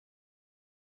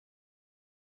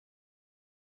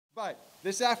But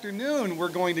this afternoon, we're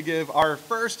going to give our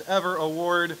first ever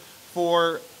award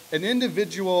for an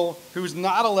individual who's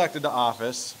not elected to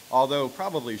office, although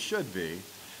probably should be,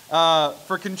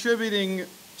 for contributing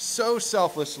so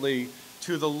selflessly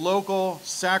to the local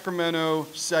Sacramento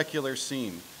secular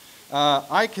scene.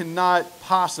 I cannot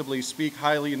possibly speak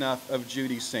highly enough of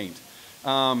Judy Saint.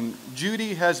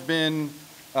 Judy has been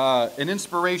an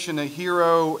inspiration, a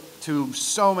hero to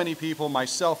so many people,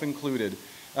 myself included,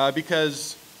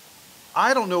 because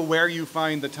I don't know where you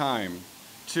find the time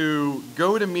to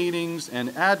go to meetings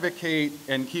and advocate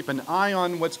and keep an eye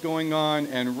on what's going on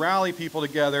and rally people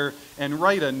together and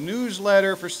write a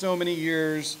newsletter for so many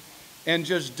years and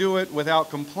just do it without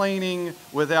complaining,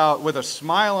 with a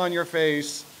smile on your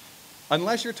face,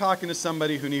 unless you're talking to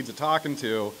somebody who needs a talking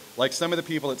to, like some of the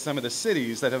people at some of the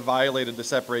cities that have violated the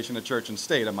separation of church and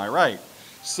state, am I right?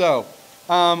 So,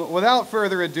 without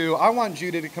further ado, I want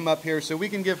Judy to come up here so we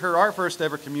can give her our first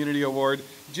ever community award.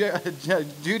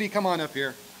 Judy, come on up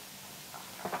here.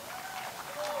 You're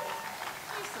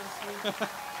so sweet.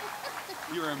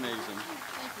 You are amazing.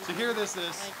 Thank you. So here this is.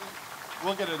 Thank you.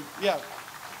 We'll get a, yeah,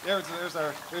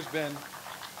 there's Ben.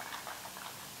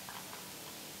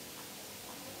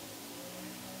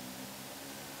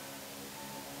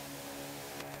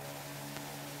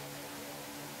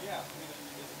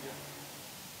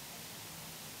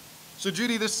 So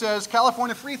Judy, this says,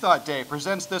 California Freethought Day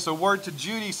presents this award to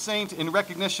Judy Saint in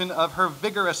recognition of her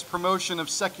vigorous promotion of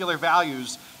secular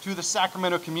values to the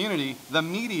Sacramento community, the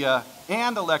media,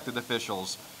 and elected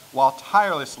officials, while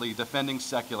tirelessly defending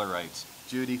secular rights.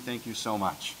 Judy, thank you so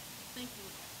much. Thank you.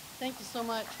 Thank you so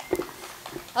much.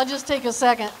 I'll just take a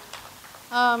second.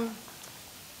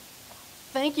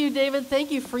 Thank you, David. Thank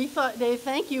you, Freethought Day.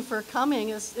 Thank you for coming.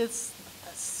 It's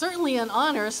certainly an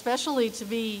honor, especially to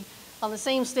be on the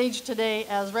same stage today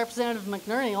as Representative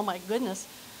McNerney. Oh my goodness.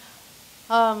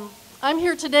 I'm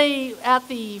here today at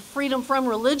the Freedom from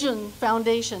Religion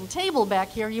Foundation table back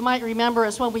here. You might remember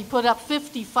us when we put up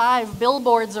 55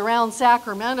 billboards around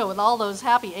Sacramento with all those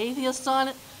happy atheists on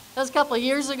it. That was a couple of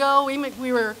years ago.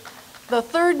 We were the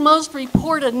third most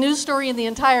reported news story in the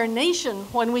entire nation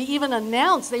when we even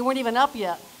announced they weren't even up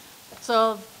yet.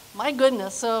 So, my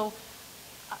goodness. So,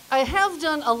 I have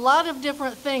done a lot of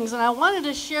different things, and I wanted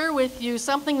to share with you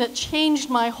something that changed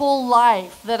my whole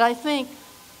life, that I think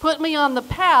put me on the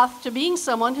path to being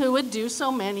someone who would do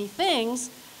so many things.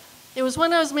 It was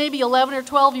when I was maybe 11 or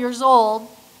 12 years old.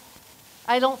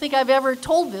 I don't think I've ever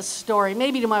told this story,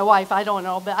 maybe to my wife, I don't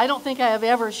know, but I don't think I have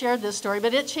ever shared this story,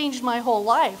 but it changed my whole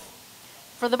life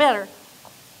for the better.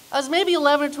 I was maybe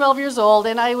 11 or 12 years old,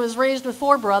 and I was raised with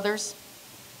 4 brothers,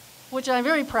 which I'm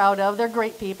very proud of. They're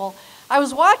great people. I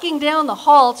was walking down the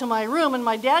hall to my room, and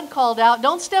my dad called out,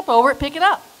 "Don't step over it, pick it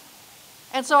up."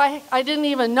 And so I didn't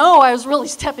even know I was really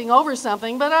stepping over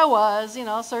something, but I was,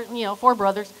 certain, 4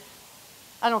 brothers.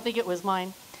 I don't think it was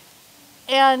mine.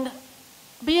 And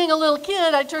being a little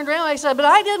kid, I turned around and I said, "But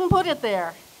I didn't put it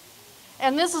there."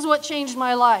 And this is what changed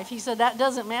my life. He said, "That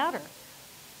doesn't matter.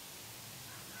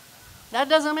 That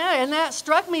doesn't matter." And that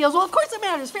struck me as, well, of course it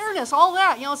matters, fairness, all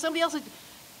that, somebody else.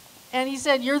 And he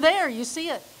said, "You're there, you see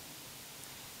it."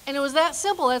 And it was that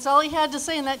simple. That's all he had to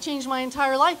say, and that changed my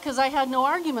entire life because I had no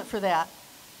argument for that.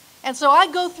 And so I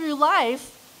go through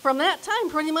life from that time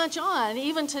pretty much on,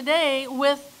 even today,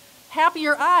 with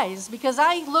happier eyes because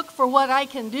I look for what I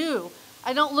can do.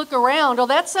 I don't look around, "Oh,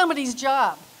 that's somebody's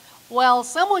job. Well,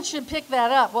 someone should pick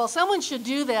that up. Well, someone should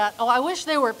do that. Oh, I wish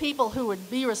there were people who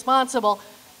would be responsible."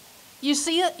 You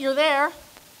see it, you're there.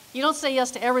 You don't say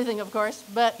yes to everything, of course,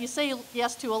 but you say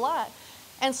yes to a lot.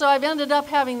 And so I've ended up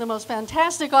having the most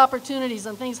fantastic opportunities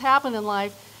and things happen in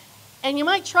life. And you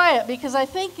might try it because I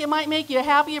think it might make you a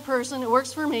happier person. It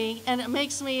works for me, and it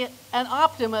makes me an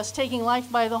optimist taking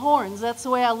life by the horns. That's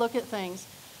the way I look at things.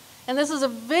 And this is a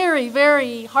very,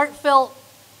 very heartfelt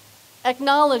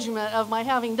acknowledgement of my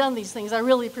having done these things. I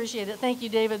really appreciate it. Thank you,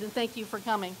 David, and thank you for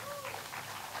coming.